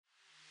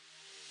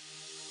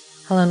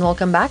Hello and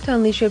welcome back to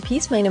Unleash Your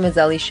Peace. My name is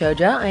Ellie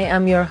Shoja. I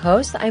am your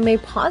host. I'm a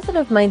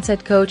positive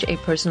mindset coach, a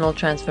personal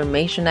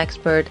transformation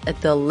expert, a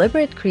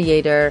deliberate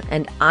creator,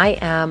 and I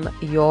am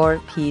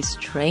your peace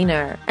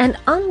trainer. And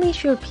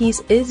Unleash Your Peace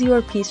is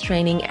your peace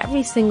training.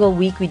 Every single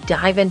week, we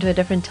dive into a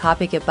different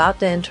topic about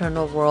the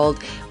internal world.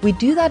 We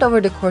do that over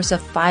the course of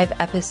 5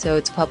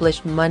 episodes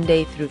published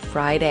Monday through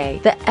Friday.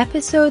 The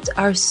episodes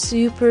are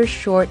super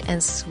short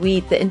and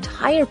sweet. The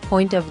entire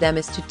point of them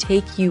is to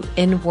take you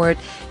inward,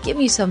 give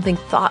you something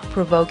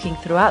thought-provoking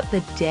throughout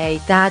the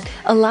day that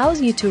allows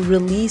you to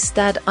release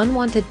that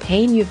unwanted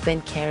pain you've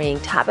been carrying,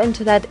 tap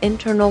into that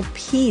internal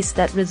peace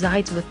that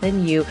resides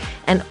within you,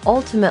 and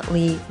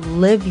ultimately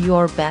live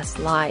your best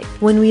life.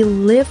 When we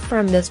live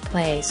from this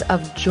place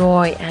of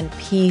joy and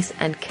peace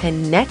and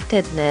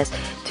connectedness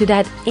to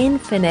that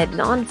infinite,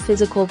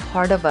 non-physical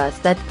part of us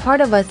that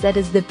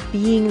is the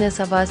beingness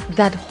of us,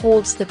 that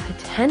holds the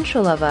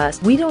potential of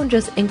us, we don't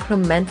just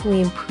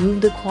incrementally improve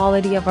the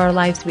quality of our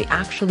lives, we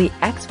actually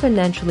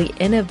exponentially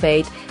innovate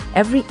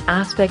every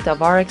aspect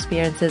of our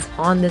experiences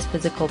on this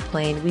physical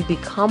plane. We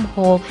become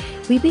whole,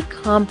 we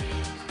become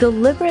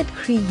deliberate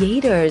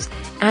creators,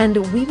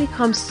 and we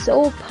become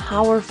so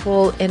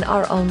powerful in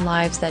our own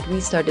lives that we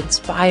start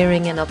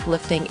inspiring and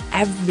uplifting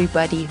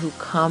everybody who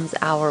comes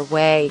our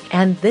way.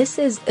 And this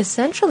is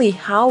essentially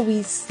how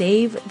we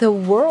save the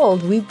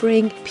world. We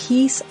bring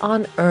peace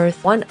on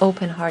earth, one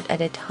open heart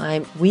at a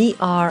time. We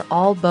are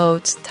all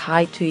boats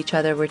tied to each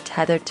other. We're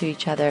tethered to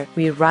each other.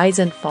 We rise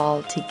and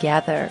fall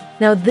together.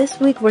 Now, this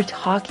week we're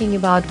talking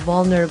about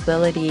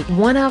vulnerability,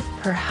 one of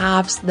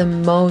perhaps the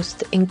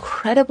most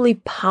incredibly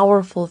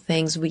powerful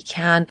things we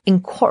can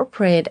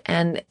incorporate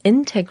and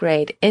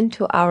integrate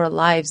into our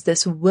lives,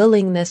 this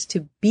willingness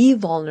to be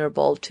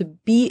vulnerable, to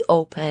be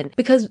open,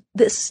 because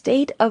the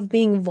state of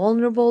being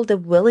vulnerable, the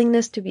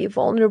willingness to be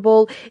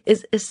vulnerable,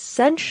 is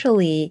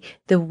essentially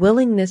the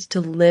willingness to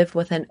live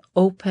with an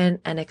open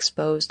and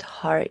exposed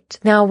heart.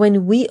 Now,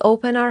 when we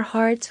open our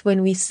hearts,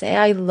 when we say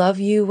I love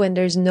you, when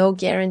there's no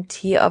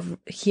guarantee of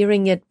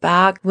hearing it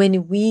back,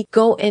 when we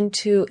go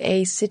into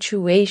a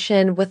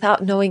situation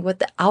without knowing what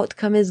the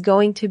outcome is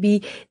going to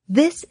be,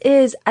 this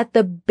is at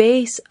the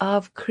base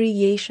of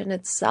creation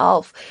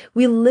itself.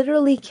 We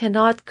literally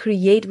cannot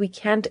create, we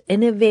can't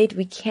innovate,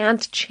 we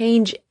can't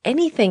change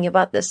anything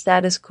about the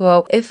status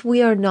quo if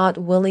we are not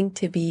willing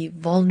to be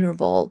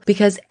vulnerable.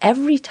 Because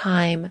every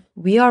time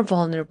we are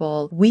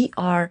vulnerable, we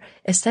are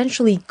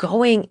essentially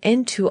going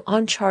into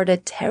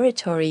uncharted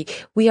territory.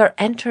 We are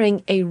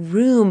entering a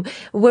room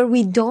where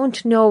we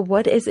don't know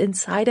what is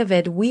inside of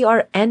it. We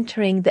are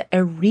entering the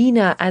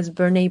arena, as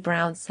Brené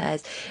Brown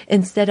says,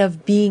 instead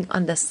of being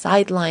on the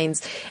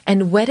sidelines.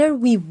 And whether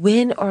we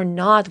win or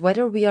not,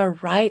 whether we are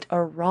right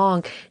or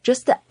wrong,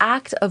 just the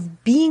act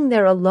of being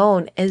there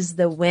alone is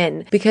the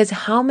win. Because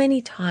how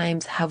many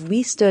times have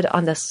we stood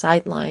on the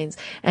sidelines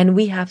and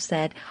we have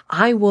said,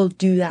 I will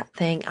do that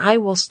thing, I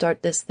will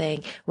start this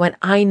thing, when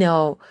I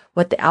know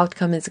what the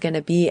outcome is going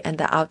to be, and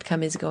the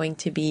outcome is going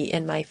to be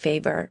in my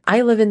favor.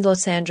 I live in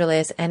Los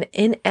Angeles, and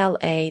in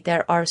LA,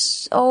 there are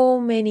so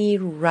many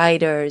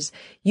writers.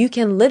 You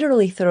can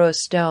literally throw a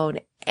stone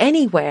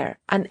anywhere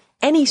on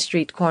any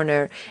street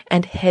corner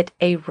and hit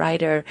a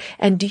writer.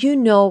 And do you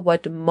know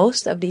what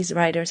most of these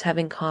writers have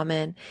in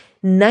common?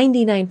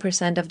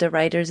 99% of the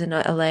writers in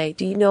LA,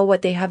 do you know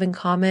what they have in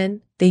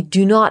common? They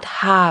do not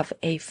have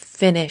a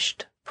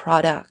finished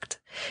product.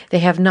 They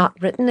have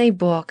not written a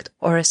book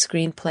or a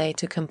screenplay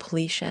to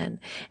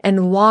completion.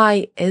 And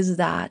why is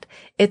that?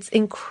 It's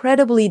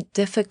incredibly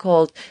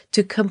difficult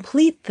to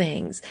complete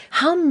things.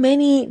 How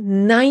many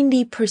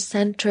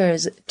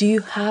 90%ers do you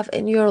have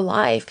in your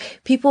life?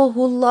 People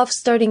who love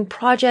starting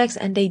projects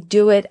and they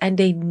do it and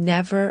they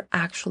never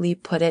actually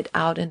put it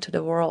out into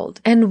the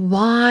world. And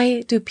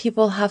why do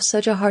people have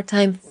such a hard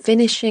time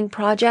finishing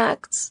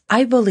projects?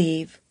 I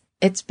believe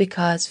it's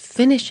because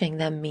finishing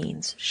them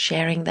means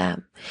sharing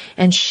them.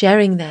 And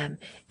sharing them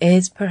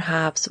is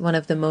perhaps one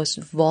of the most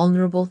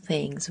vulnerable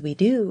things we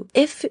do.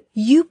 If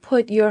you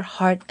put your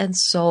heart and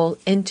soul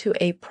into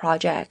a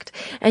project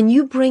and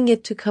you bring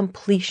it to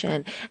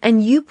completion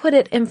and you put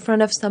it in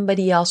front of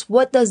somebody else,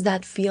 what does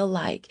that feel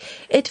like?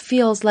 It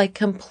feels like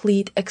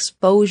complete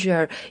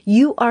exposure.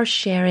 You are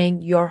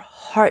sharing your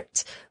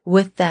heart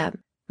with them.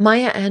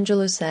 Maya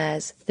Angelou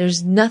says,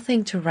 there's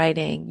nothing to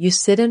writing. You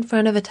sit in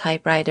front of a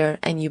typewriter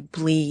and you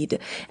bleed.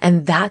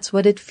 And that's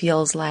what it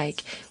feels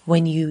like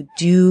when you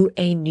do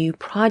a new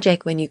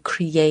project, when you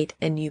create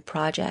a new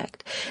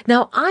project.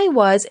 Now, I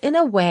was, in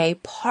a way,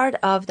 part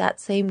of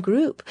that same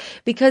group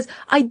because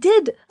I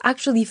did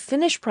actually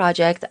finish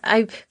projects.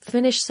 I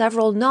finished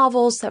several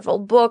novels, several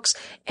books,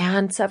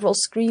 and several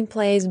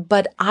screenplays,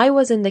 but I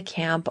was in the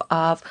camp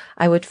of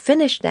I would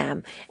finish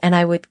them and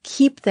I would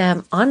keep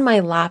them on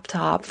my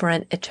laptop for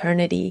an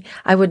eternity.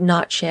 I would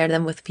not share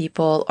them with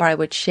people, or I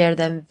would share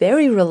them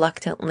very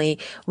reluctantly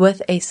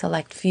with a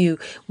select few.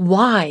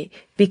 Why?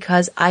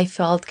 because I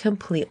felt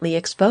completely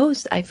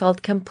exposed. I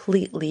felt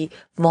completely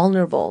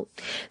vulnerable.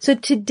 So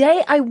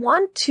today I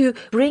want to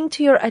bring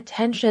to your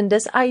attention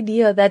this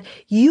idea that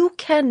you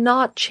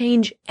cannot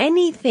change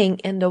anything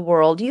in the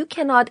world. You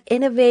cannot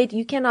innovate.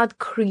 You cannot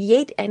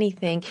create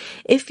anything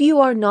if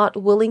you are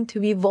not willing to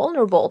be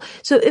vulnerable.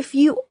 So if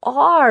you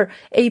are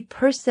a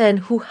person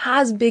who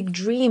has big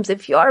dreams,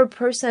 if you are a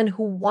person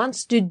who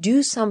wants to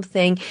do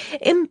something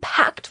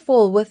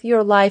impactful with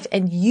your life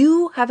and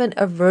you have an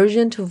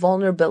aversion to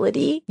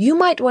vulnerability, you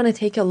might want to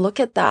take a look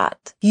at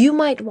that. You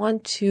might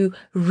want to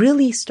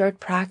really start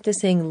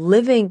practicing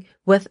living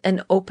with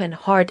an open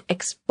heart,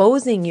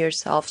 exposing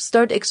yourself.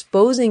 Start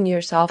exposing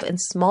yourself in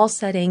small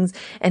settings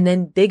and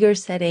then bigger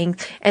settings.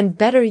 And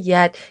better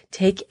yet,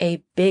 take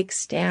a big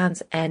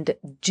stance and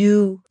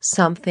do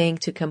something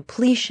to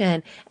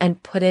completion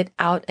and put it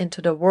out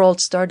into the world.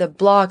 Start a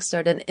blog,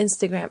 start an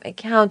Instagram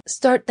account,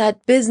 start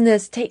that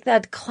business, take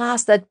that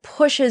class that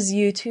pushes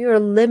you to your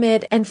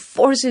limit and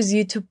forces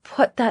you to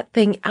put that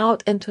thing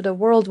out into the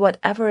world,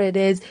 whatever it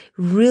is.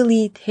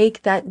 Really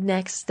take that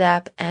next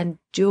step and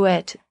do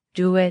it.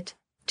 Do it.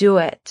 Do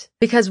it.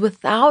 Because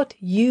without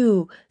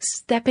you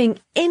stepping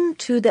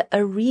into the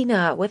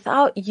arena,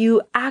 without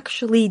you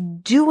actually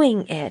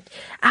doing it,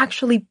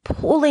 actually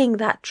pulling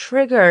that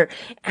trigger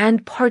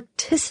and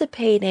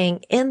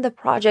participating in the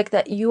project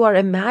that you are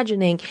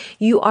imagining,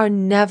 you are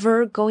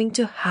never going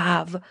to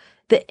have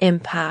the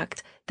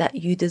impact that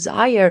you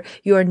desire.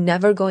 You are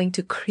never going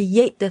to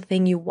create the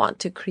thing you want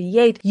to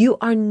create. You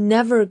are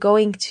never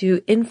going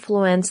to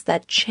influence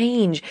that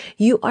change.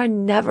 You are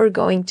never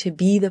going to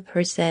be the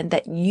person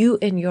that you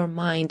in your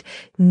mind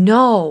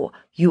know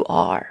you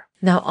are.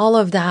 Now, all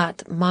of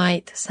that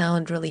might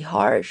sound really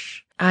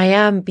harsh. I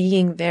am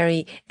being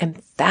very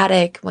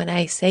emphatic when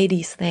I say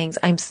these things.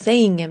 I'm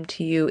saying them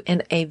to you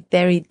in a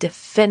very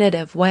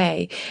definitive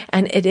way.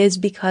 And it is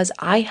because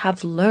I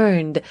have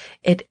learned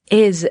it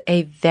is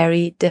a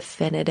very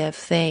definitive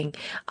thing.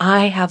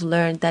 I have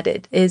learned that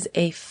it is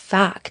a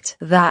fact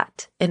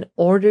that in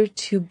order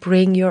to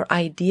bring your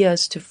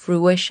ideas to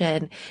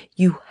fruition,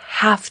 you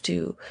have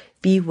to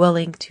be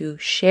willing to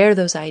share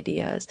those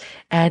ideas.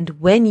 And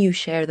when you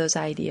share those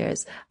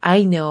ideas,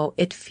 I know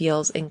it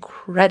feels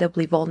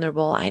incredibly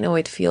vulnerable. I know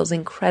it feels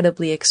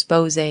incredibly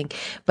exposing.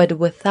 But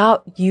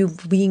without you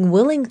being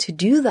willing to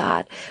do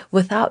that,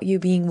 without you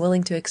being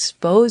willing to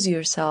expose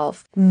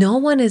yourself, no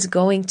one is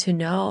going to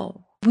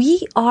know.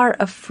 We are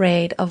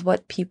afraid of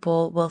what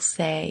people will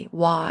say.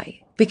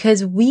 Why?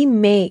 Because we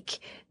make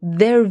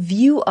their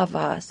view of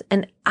us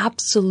an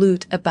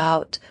absolute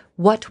about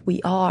what we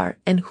are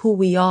and who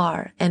we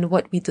are and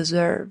what we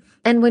deserve.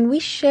 And when we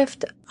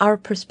shift our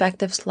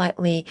perspective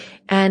slightly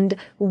and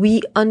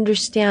we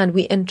understand,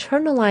 we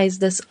internalize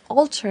this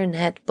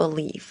alternate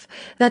belief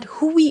that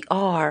who we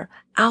are,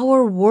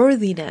 our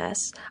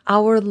worthiness,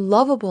 our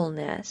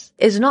lovableness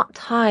is not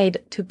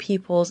tied to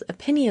people's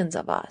opinions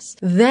of us,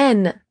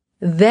 then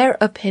their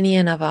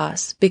opinion of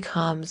us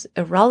becomes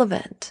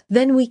irrelevant.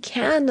 Then we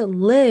can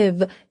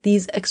live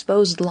these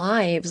exposed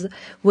lives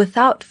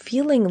without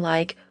feeling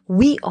like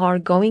we are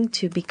going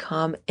to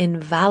become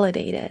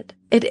invalidated.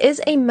 It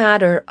is a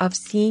matter of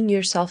seeing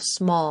yourself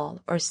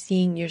small or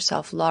seeing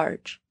yourself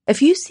large.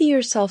 If you see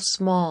yourself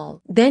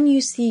small, then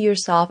you see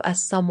yourself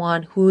as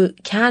someone who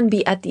can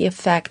be at the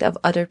effect of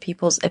other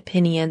people's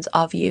opinions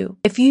of you.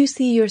 If you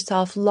see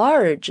yourself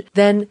large,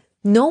 then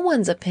no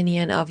one's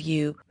opinion of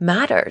you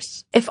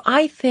matters. If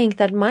I think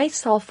that my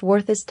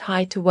self-worth is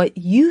tied to what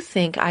you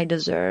think I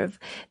deserve,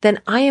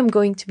 then I am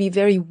going to be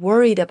very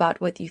worried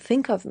about what you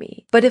think of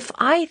me. But if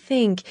I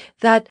think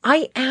that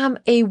I am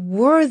a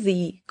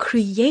worthy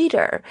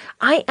creator,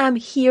 I am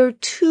here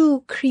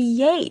to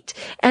create,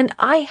 and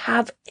I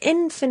have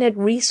infinite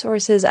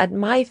resources at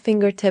my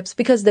fingertips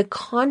because the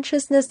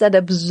consciousness that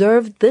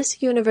observed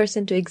this universe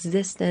into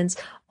existence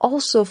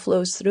also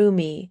flows through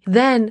me,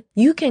 then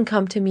you can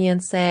come to me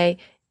and say,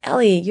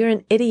 Ellie, you're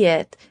an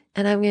idiot.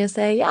 And I'm going to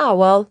say, yeah,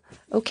 well,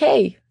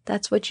 okay,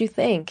 that's what you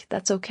think.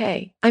 That's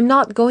okay. I'm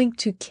not going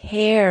to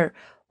care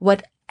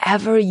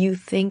whatever you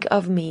think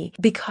of me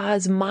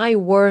because my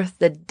worth,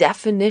 the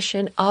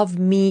definition of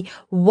me,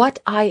 what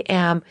I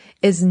am,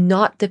 is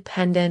not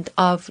dependent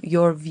of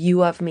your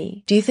view of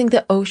me. Do you think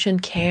the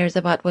ocean cares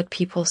about what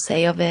people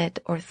say of it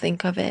or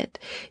think of it?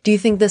 Do you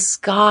think the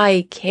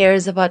sky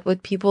cares about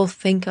what people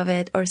think of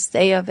it or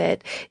say of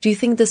it? Do you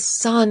think the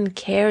sun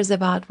cares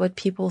about what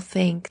people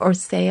think or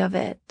say of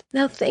it?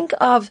 Now think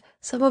of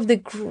some of the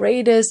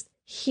greatest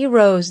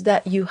heroes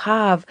that you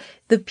have,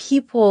 the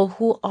people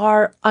who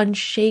are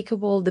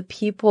unshakable, the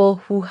people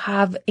who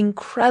have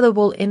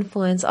incredible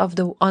influence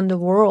on the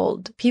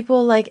world.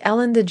 People like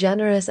Ellen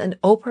DeGeneres and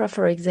Oprah,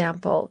 for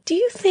example. Do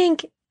you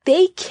think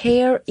they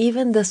care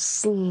even the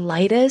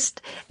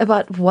slightest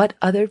about what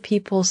other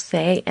people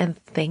say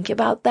and think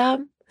about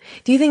them?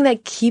 Do you think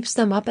that keeps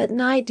them up at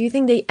night? Do you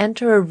think they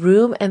enter a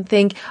room and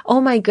think,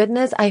 oh my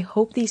goodness, I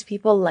hope these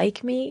people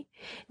like me?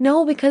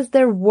 No, because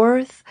their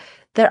worth,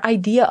 their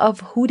idea of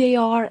who they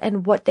are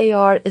and what they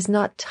are is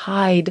not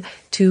tied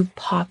to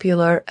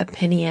popular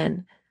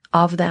opinion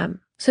of them.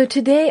 So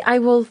today I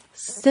will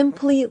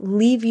simply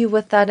leave you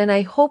with that, and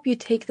I hope you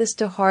take this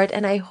to heart,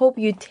 and I hope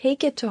you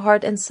take it to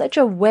heart in such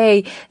a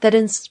way that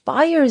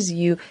inspires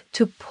you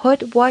to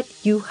put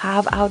what you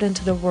have out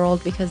into the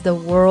world, because the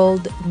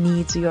world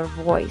needs your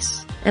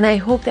voice. And I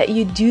hope that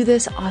you do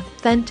this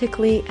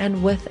authentically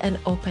and with an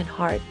open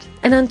heart.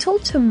 And until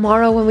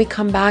tomorrow, when we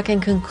come back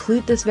and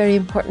conclude this very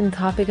important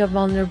topic of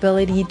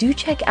vulnerability, do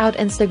check out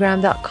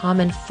Instagram.com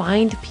and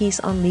find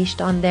Peace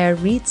Unleashed on there.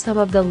 Read some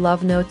of the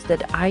love notes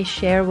that I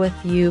share with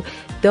you.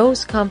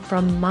 Those come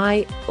from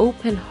my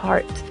open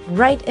heart,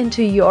 right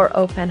into your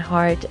open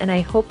heart. And I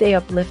hope they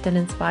uplift and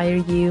inspire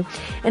you.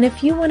 And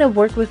if you want to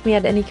work with me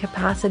at any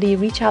capacity,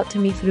 reach out to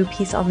me through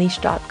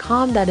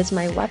peaceunleashed.com. That is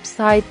my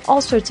website.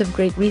 All sorts of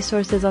great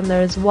resources on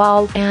there as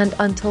well. And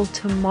until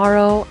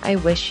tomorrow, I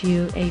wish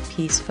you a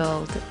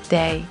peaceful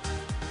day.